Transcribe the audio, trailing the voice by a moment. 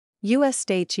U.S.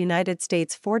 States United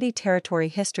States 40 Territory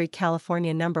History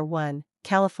California. Number 1,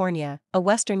 California, a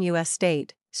western U.S.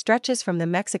 state, stretches from the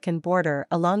Mexican border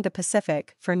along the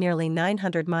Pacific for nearly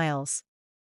 900 miles.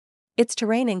 Its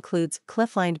terrain includes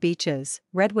cliff-lined beaches,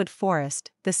 redwood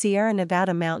forest, the Sierra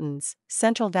Nevada mountains,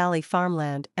 Central Valley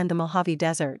farmland, and the Mojave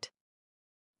Desert.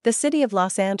 The city of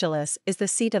Los Angeles is the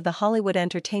seat of the Hollywood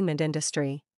entertainment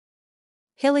industry.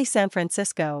 Hilly San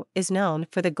Francisco is known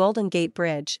for the Golden Gate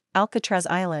Bridge, Alcatraz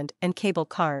Island, and cable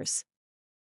cars.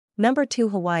 Number 2,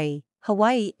 Hawaii.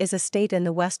 Hawaii is a state in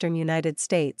the western United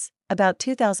States, about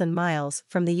 2,000 miles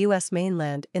from the U.S.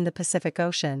 mainland in the Pacific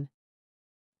Ocean.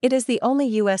 It is the only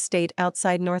U.S. state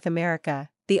outside North America,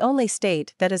 the only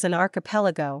state that is an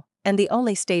archipelago, and the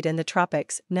only state in the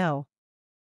tropics. No.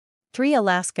 3.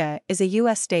 Alaska is a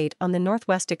U.S. state on the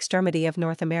northwest extremity of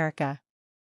North America.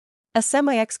 A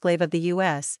semi-exclave of the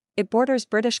U.S., it borders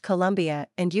British Columbia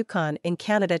and Yukon in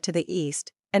Canada to the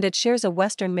east, and it shares a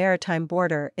western maritime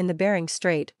border in the Bering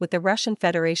Strait with the Russian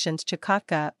Federation's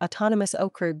Chukotka Autonomous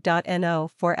Okrug.No.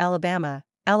 4. Alabama.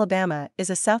 Alabama is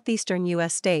a southeastern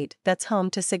U.S. state that's home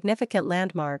to significant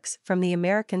landmarks from the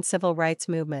American Civil Rights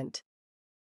Movement.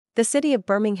 The city of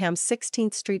Birmingham's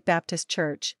 16th Street Baptist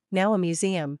Church, now a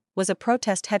museum, was a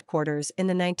protest headquarters in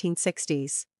the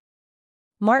 1960s.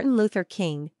 Martin Luther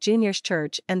King Jr.'s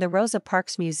Church and the Rosa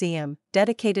Parks Museum,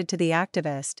 dedicated to the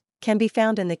activist, can be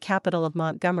found in the capital of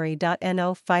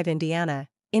Montgomery.No. 5. Indiana.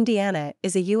 Indiana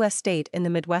is a U.S. state in the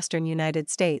Midwestern United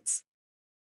States.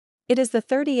 It is the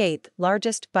 38th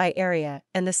largest by area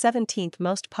and the 17th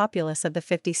most populous of the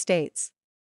 50 states.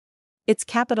 Its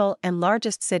capital and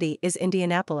largest city is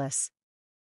Indianapolis.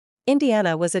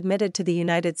 Indiana was admitted to the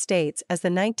United States as the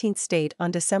 19th state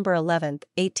on December 11,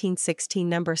 1816.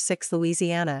 Number 6,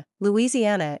 Louisiana.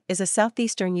 Louisiana is a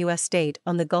southeastern U.S. state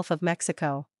on the Gulf of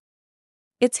Mexico.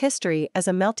 Its history as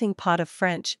a melting pot of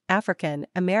French, African,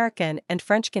 American, and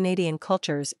French-Canadian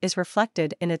cultures is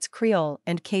reflected in its Creole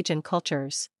and Cajun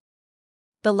cultures.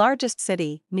 The largest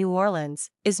city, New Orleans,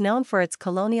 is known for its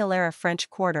colonial-era French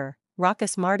Quarter,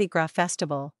 raucous Mardi Gras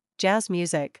festival, jazz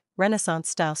music,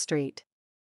 Renaissance-style street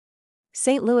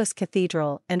St. Louis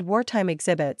Cathedral, and wartime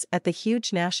exhibits at the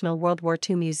huge National World War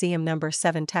II Museum. Number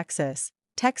 7, Texas.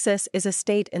 Texas is a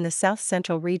state in the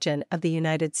south-central region of the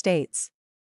United States.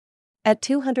 At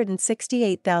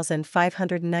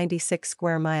 268,596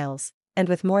 square miles, and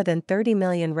with more than 30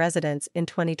 million residents in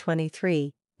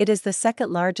 2023, it is the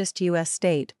second-largest U.S.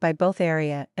 state by both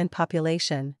area and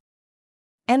population.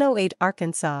 No. 8,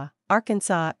 Arkansas.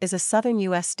 Arkansas is a southern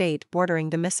U.S. state bordering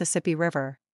the Mississippi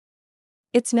River.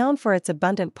 It's known for its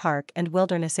abundant park and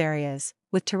wilderness areas,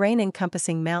 with terrain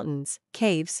encompassing mountains,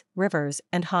 caves, rivers,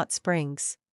 and hot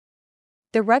springs.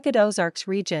 The rugged Ozarks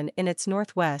region in its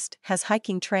northwest has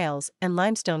hiking trails and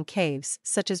limestone caves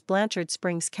such as Blanchard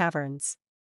Springs Caverns.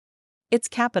 Its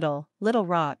capital, Little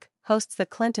Rock, hosts the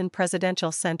Clinton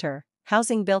Presidential Center,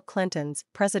 housing Bill Clinton's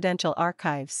presidential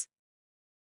archives.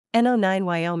 No. 9,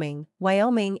 Wyoming.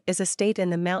 Wyoming is a state in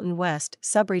the Mountain West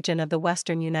subregion of the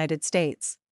western United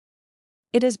States.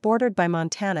 It is bordered by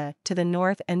Montana to the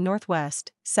north and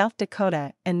northwest, South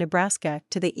Dakota and Nebraska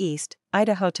to the east,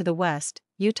 Idaho to the west,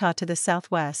 Utah to the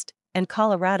southwest, and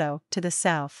Colorado to the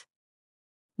south.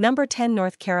 Number 10,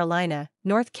 North Carolina.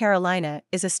 North Carolina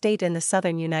is a state in the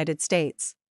southern United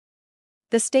States.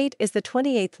 The state is the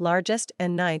 28th largest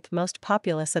and 9th most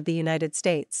populous of the United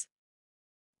States.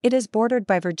 It is bordered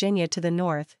by Virginia to the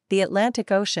north, the Atlantic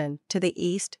Ocean to the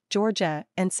east, Georgia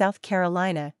and South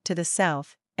Carolina to the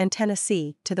south, and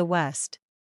Tennessee to the west.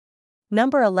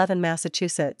 Number 11,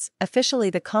 Massachusetts. Officially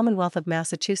the Commonwealth of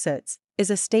Massachusetts, is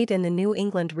a state in the New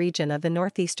England region of the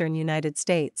northeastern United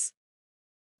States.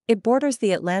 It borders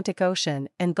the Atlantic Ocean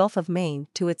and Gulf of Maine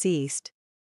to its east,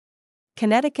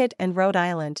 Connecticut and Rhode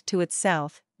Island to its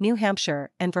south, New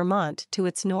Hampshire and Vermont to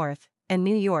its north, and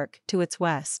New York to its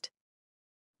west.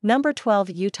 Number 12,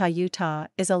 Utah. Utah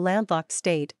is a landlocked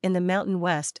state in the Mountain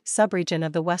West subregion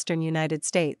of the western United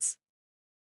States.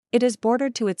 It is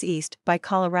bordered to its east by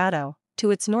Colorado, to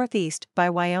its northeast by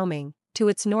Wyoming, to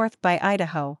its north by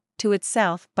Idaho, to its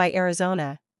south by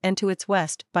Arizona, and to its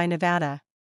west by Nevada.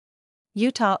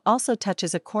 Utah also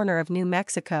touches a corner of New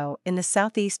Mexico in the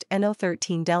southeast. No.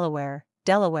 13, Delaware.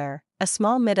 Delaware, a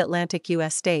small mid-Atlantic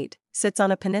U.S. state, sits on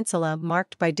a peninsula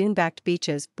marked by dune-backed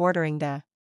beaches bordering the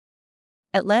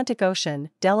Atlantic Ocean,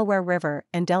 Delaware River,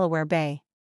 and Delaware Bay.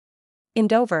 In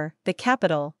Dover, the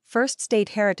capital, First State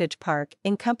Heritage Park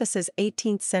encompasses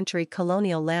 18th-century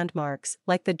colonial landmarks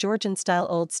like the Georgian-style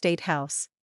Old State House.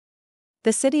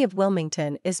 The city of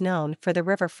Wilmington is known for the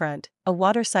riverfront, a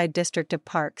waterside district of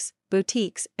parks,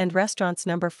 boutiques, and restaurants.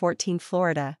 Number 14,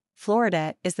 Florida.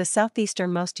 Florida is the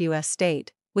southeasternmost U.S.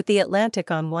 state, with the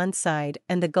Atlantic on one side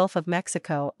and the Gulf of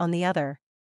Mexico on the other.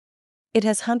 It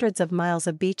has hundreds of miles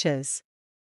of beaches.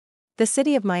 The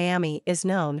city of Miami is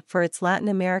known for its Latin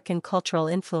American cultural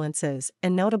influences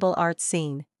and notable art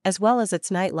scene, as well as its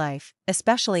nightlife,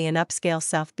 especially in upscale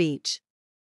South Beach.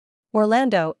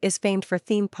 Orlando is famed for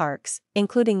theme parks,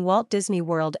 including Walt Disney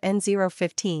World.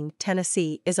 N015.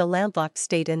 Tennessee is a landlocked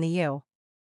state in the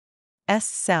U.S.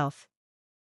 South.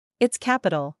 Its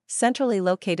capital, centrally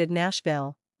located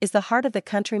Nashville, is the heart of the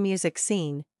country music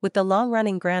scene, with the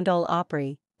long-running Grand Ole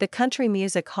Opry, the Country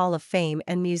Music Hall of Fame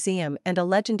and Museum, and a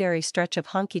legendary stretch of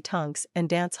honky-tonks and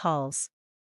dance halls.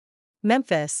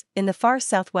 Memphis, in the far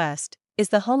southwest, is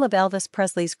the home of Elvis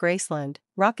Presley's Graceland,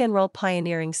 rock and roll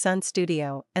pioneering Sun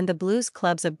Studio, and the blues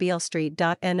clubs of Beale Street.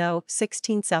 No.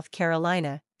 16. South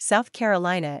Carolina. South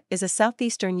Carolina is a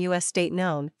southeastern U.S. state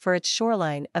known for its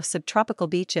shoreline of subtropical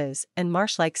beaches and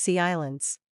marsh-like sea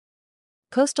islands.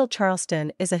 Coastal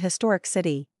Charleston is a historic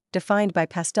city, defined by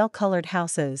pastel-colored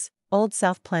houses, Old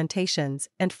South plantations,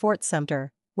 and Fort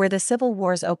Sumter, where the Civil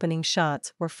War's opening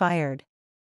shots were fired.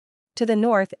 To the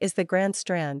north is the Grand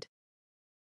Strand,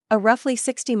 a roughly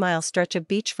 60-mile stretch of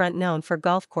beachfront known for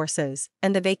golf courses,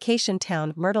 and the vacation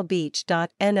town Myrtle Beach.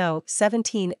 No.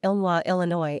 17.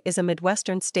 Illinois is a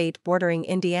Midwestern state bordering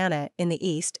Indiana in the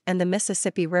east and the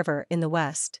Mississippi River in the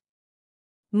west.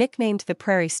 Nicknamed the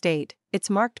Prairie State, it's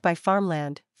marked by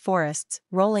farmland, forests,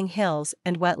 rolling hills,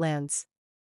 and wetlands.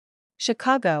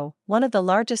 Chicago, one of the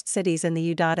largest cities in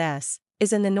the U.S.,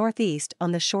 is in the northeast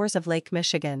on the shores of Lake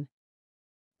Michigan.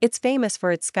 It's famous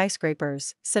for its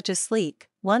skyscrapers, such as sleek,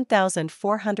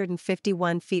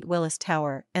 1,451 feet Willis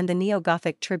Tower and the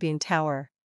neo-Gothic Tribune Tower.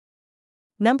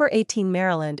 Number 18.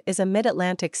 Maryland is a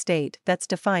mid-Atlantic state that's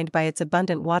defined by its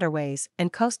abundant waterways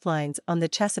and coastlines on the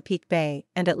Chesapeake Bay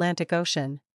and Atlantic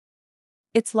Ocean.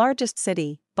 Its largest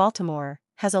city, Baltimore,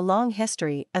 has a long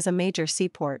history as a major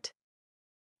seaport.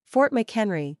 Fort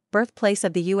McHenry, birthplace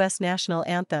of the U.S. national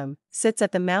anthem, sits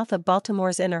at the mouth of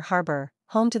Baltimore's Inner Harbor,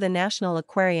 home to the National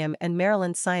Aquarium and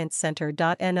Maryland Science Center.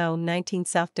 No. 19.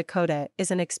 South Dakota is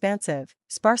an expansive,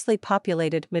 sparsely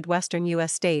populated Midwestern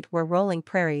U.S. state where rolling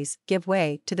prairies give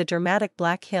way to the dramatic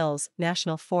Black Hills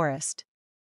National Forest.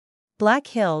 Black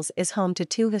Hills is home to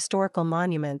two historical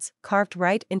monuments carved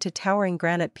right into towering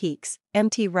granite peaks,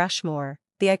 Mt. Rushmore,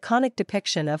 the iconic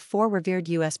depiction of four revered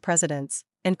U.S. presidents,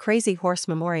 and Crazy Horse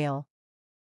Memorial,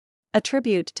 a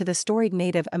tribute to the storied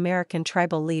Native American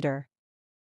tribal leader.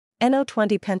 No.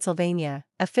 20. Pennsylvania,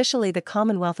 officially the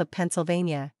Commonwealth of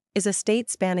Pennsylvania, is a state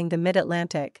spanning the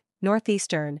Mid-Atlantic,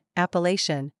 Northeastern,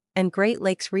 Appalachian, and Great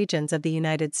Lakes regions of the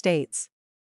United States.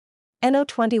 No.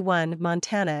 21.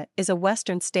 Montana is a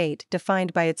western state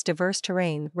defined by its diverse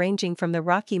terrain ranging from the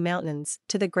Rocky Mountains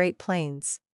to the Great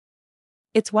Plains.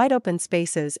 Its wide-open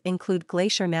spaces include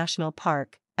Glacier National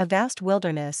Park, a vast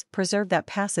wilderness preserve that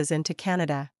passes into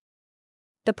Canada.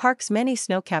 The park's many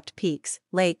snow-capped peaks,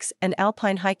 lakes, and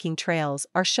alpine hiking trails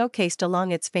are showcased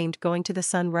along its famed Going to the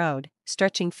Sun Road,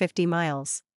 stretching 50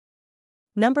 miles.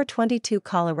 Number 22.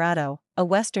 Colorado, a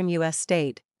western U.S.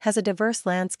 state, has a diverse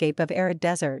landscape of arid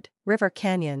desert, river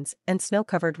canyons, and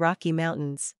snow-covered Rocky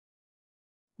Mountains,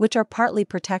 which are partly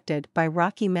protected by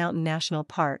Rocky Mountain National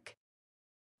Park.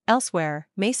 Elsewhere,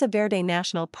 Mesa Verde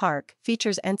National Park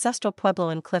features ancestral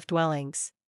Puebloan cliff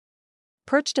dwellings.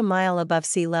 Perched a mile above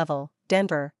sea level,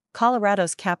 Denver,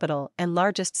 Colorado's capital and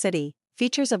largest city,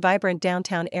 features a vibrant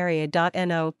downtown area.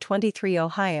 No. 23.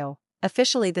 Ohio,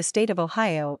 officially the state of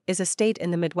Ohio, is a state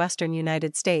in the Midwestern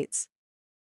United States.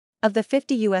 Of the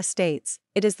 50 U.S. states,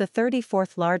 it is the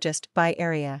 34th largest by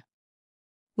area.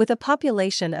 With a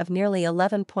population of nearly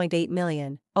 11.8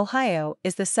 million, Ohio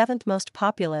is the 7th most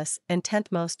populous and 10th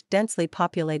most densely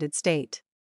populated state.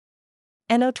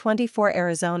 No. 24.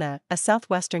 Arizona, a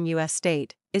southwestern U.S.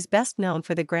 state, is best known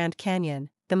for the Grand Canyon,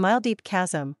 the mile-deep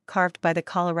chasm carved by the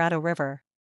Colorado River.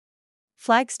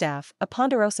 Flagstaff, a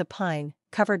ponderosa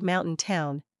pine-covered mountain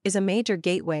town, is a major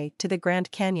gateway to the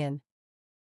Grand Canyon.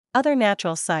 Other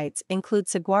natural sites include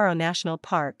Saguaro National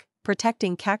Park,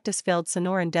 protecting cactus-filled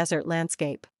Sonoran Desert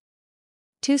landscape.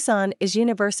 Tucson is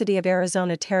University of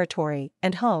Arizona territory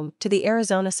and home to the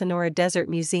Arizona Sonora Desert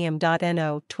Museum.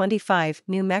 No. 25.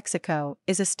 New Mexico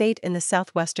is a state in the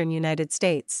southwestern United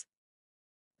States.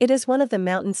 It is one of the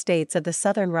mountain states of the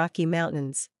southern Rocky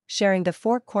Mountains, sharing the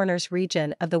Four Corners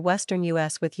region of the western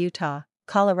U.S. with Utah,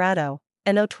 Colorado.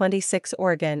 No. 26.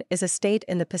 Oregon is a state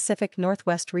in the Pacific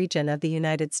Northwest region of the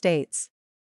United States.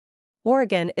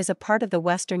 Oregon is a part of the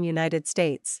western United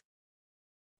States,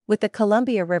 with the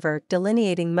Columbia River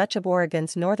delineating much of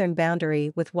Oregon's northern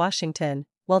boundary with Washington,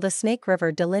 while the Snake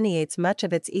River delineates much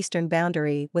of its eastern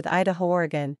boundary with Idaho,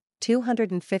 Oregon,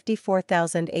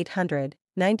 254,800,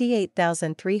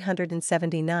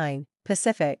 98,379,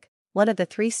 Pacific, one of the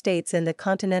 3 states in the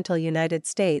continental United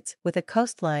States with a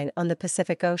coastline on the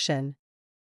Pacific Ocean.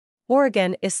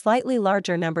 Oregon is slightly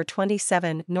larger. Number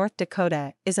 27. North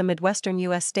Dakota is a Midwestern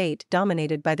U.S. state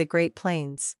dominated by the Great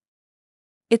Plains.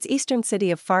 Its eastern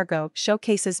city of Fargo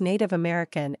showcases Native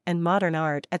American and modern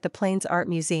art at the Plains Art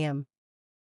Museum.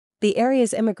 The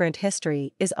area's immigrant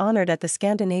history is honored at the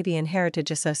Scandinavian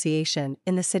Heritage Association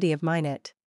in the city of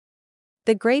Minot.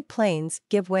 The Great Plains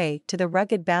give way to the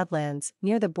rugged Badlands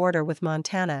near the border with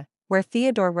Montana, where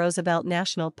Theodore Roosevelt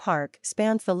National Park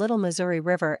spans the Little Missouri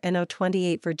River and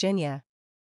O28 Virginia.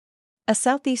 A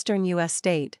southeastern U.S.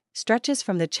 state, stretches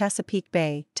from the Chesapeake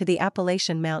Bay to the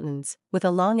Appalachian Mountains, with a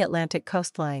long Atlantic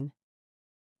coastline.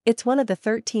 It's one of the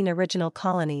 13 original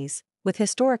colonies, with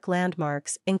historic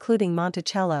landmarks including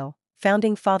Monticello,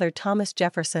 founding father Thomas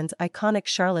Jefferson's iconic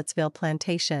Charlottesville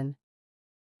plantation.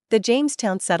 The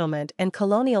Jamestown Settlement and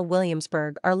Colonial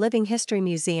Williamsburg are living history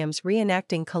museums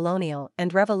reenacting colonial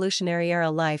and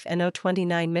Revolutionary-era life.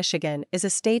 No29 Michigan is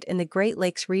a state in the Great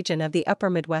Lakes region of the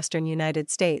upper Midwestern United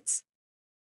States.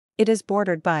 It is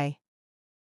bordered by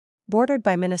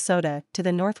Minnesota to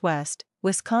the northwest,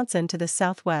 Wisconsin to the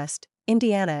southwest,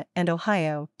 Indiana and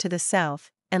Ohio to the south,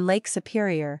 and Lake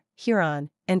Superior, Huron,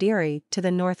 and Erie to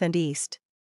the north and east.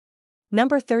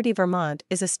 Number 30 Vermont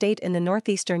is a state in the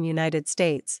northeastern United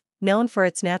States, known for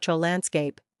its natural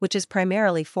landscape, which is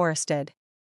primarily forested.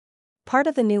 Part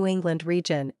of the New England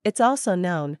region, it's also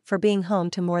known for being home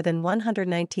to more than 100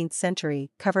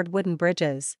 19th-century covered wooden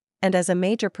bridges, and as a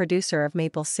major producer of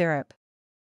maple syrup.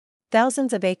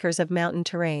 Thousands of acres of mountain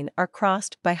terrain are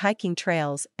crossed by hiking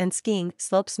trails and skiing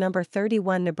slopes. Number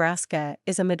 31 Nebraska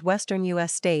is a Midwestern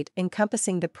U.S. state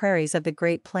encompassing the prairies of the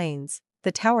Great Plains,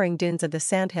 the towering dunes of the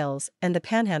Sandhills, and the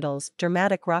Panhandle's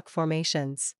dramatic rock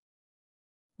formations.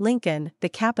 Lincoln, the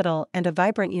capital and a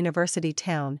vibrant university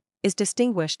town, is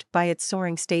distinguished by its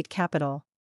soaring state capitol.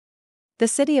 The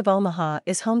city of Omaha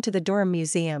is home to the Durham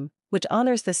Museum, which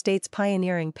honors the state's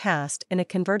pioneering past in a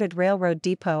converted railroad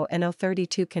depot.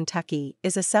 No32 Kentucky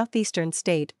is a southeastern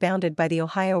state bounded by the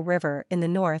Ohio River in the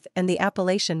north and the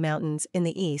Appalachian Mountains in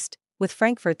the east, with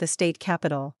Frankfort the state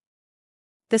capital.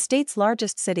 The state's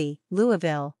largest city,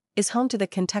 Louisville, is home to the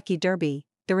Kentucky Derby,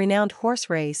 the renowned horse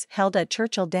race held at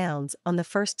Churchill Downs on the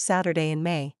first Saturday in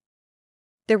May.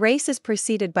 The race is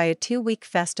preceded by a 2-week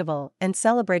festival and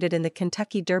celebrated in the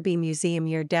Kentucky Derby Museum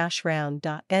year-round.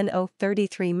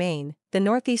 No33 Maine, the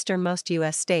northeasternmost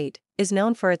U.S. state, is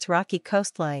known for its rocky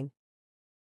coastline,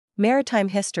 maritime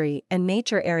history and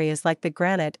nature areas like the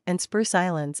Granite and Spruce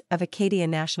Islands of Acadia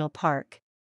National Park.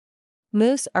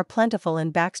 Moose are plentiful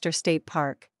in Baxter State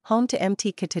Park, home to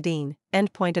Mt. Katahdin,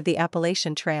 endpoint of the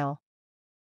Appalachian Trail.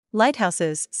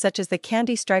 Lighthouses such as the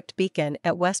candy-striped beacon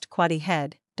at West Quoddy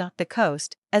Head dot the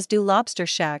coast, as do lobster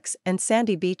shacks and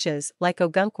sandy beaches like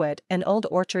Ogunquit and Old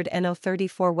Orchard.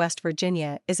 No34 West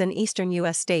Virginia is an eastern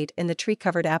U.S. state in the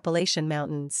tree-covered Appalachian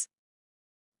Mountains.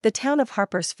 The town of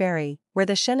Harpers Ferry, where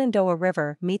the Shenandoah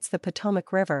River meets the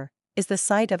Potomac River, is the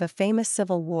site of a famous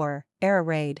Civil War-era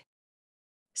raid.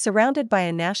 Surrounded by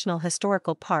a national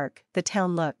historical park, the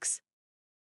town looks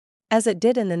as it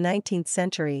did in the 19th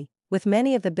century, with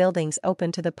many of the buildings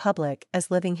open to the public as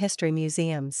living history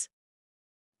museums.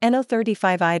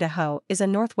 No35 Idaho is a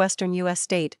northwestern U.S.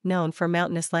 state known for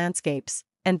mountainous landscapes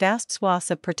and vast swaths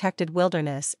of protected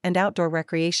wilderness and outdoor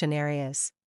recreation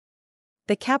areas.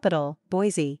 The capital,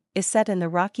 Boise, is set in the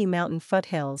Rocky Mountain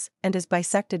foothills and is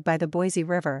bisected by the Boise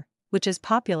River, which is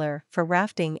popular for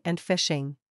rafting and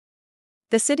fishing.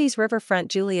 The city's riverfront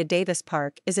Julia Davis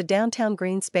Park is a downtown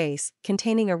green space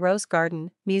containing a rose garden,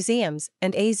 museums,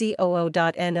 and AZOO.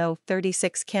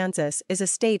 No36 Kansas is a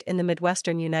state in the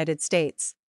Midwestern United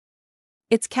States.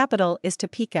 Its capital is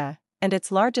Topeka, and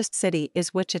its largest city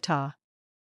is Wichita.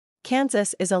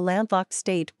 Kansas is a landlocked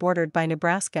state bordered by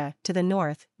Nebraska to the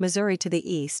north, Missouri to the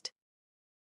east,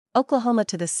 Oklahoma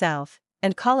to the south,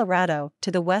 and Colorado to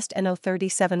the west.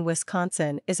 No37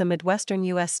 Wisconsin is a Midwestern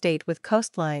U.S. state with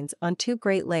coastlines on 2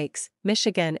 Great Lakes,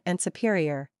 Michigan and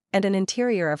Superior, and an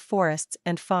interior of forests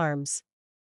and farms.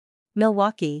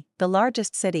 Milwaukee, the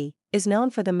largest city, is known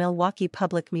for the Milwaukee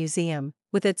Public Museum,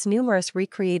 with its numerous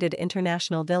recreated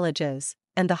international villages,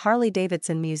 and the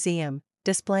Harley-Davidson Museum,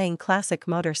 displaying classic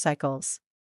motorcycles.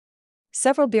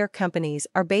 Several beer companies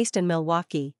are based in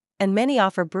Milwaukee, and many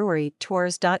offer brewery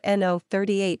tours.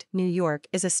 No38 New York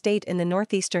is a state in the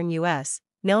northeastern U.S.,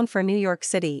 known for New York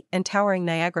City and towering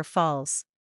Niagara Falls.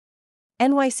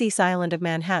 NYC's island of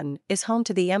Manhattan is home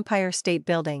to the Empire State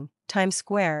Building, Times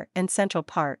Square, and Central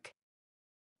Park.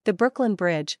 The Brooklyn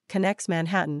Bridge connects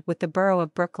Manhattan with the borough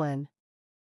of Brooklyn.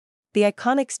 The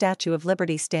iconic Statue of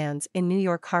Liberty stands in New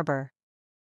York Harbor.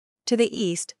 To the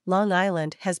east, Long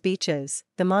Island has beaches,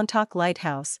 the Montauk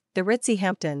Lighthouse, the Ritzy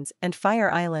Hamptons, and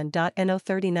Fire Island. No.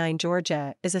 39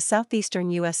 Georgia is a southeastern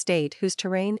U.S. state whose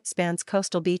terrain spans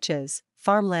coastal beaches,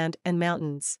 farmland, and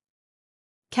mountains.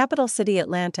 Capital city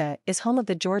Atlanta is home of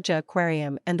the Georgia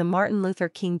Aquarium and the Martin Luther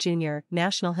King Jr.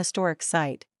 National Historic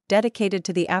Site, dedicated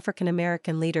to the African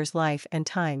American leader's life and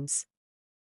times.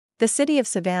 The city of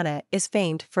Savannah is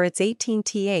famed for its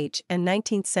 18th and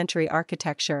 19th century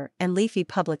architecture and leafy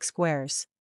public squares.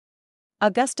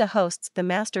 Augusta hosts the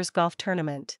Masters Golf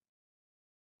Tournament.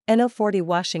 No. 40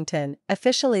 Washington,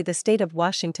 officially the state of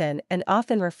Washington and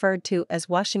often referred to as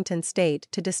Washington State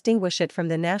to distinguish it from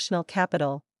the national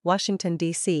capital, Washington,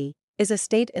 D.C., is a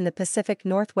state in the Pacific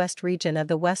Northwest region of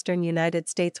the western United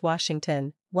States.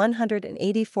 Washington,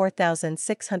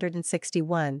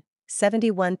 184,661.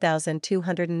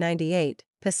 71,298,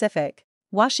 Pacific.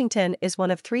 Washington is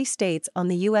one of 3 states on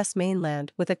the U.S.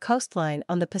 mainland with a coastline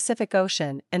on the Pacific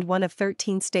Ocean and one of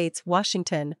 13 states: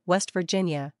 Washington, West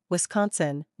Virginia,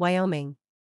 Wisconsin, Wyoming.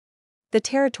 The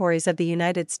territories of the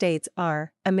United States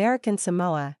are: American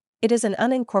Samoa. It is an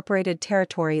unincorporated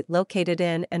territory located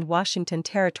in and Washington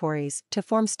territories to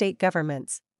form state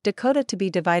governments, Dakota to be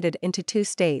divided into 2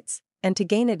 states, and to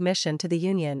gain admission to the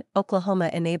Union, Oklahoma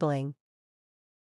enabling.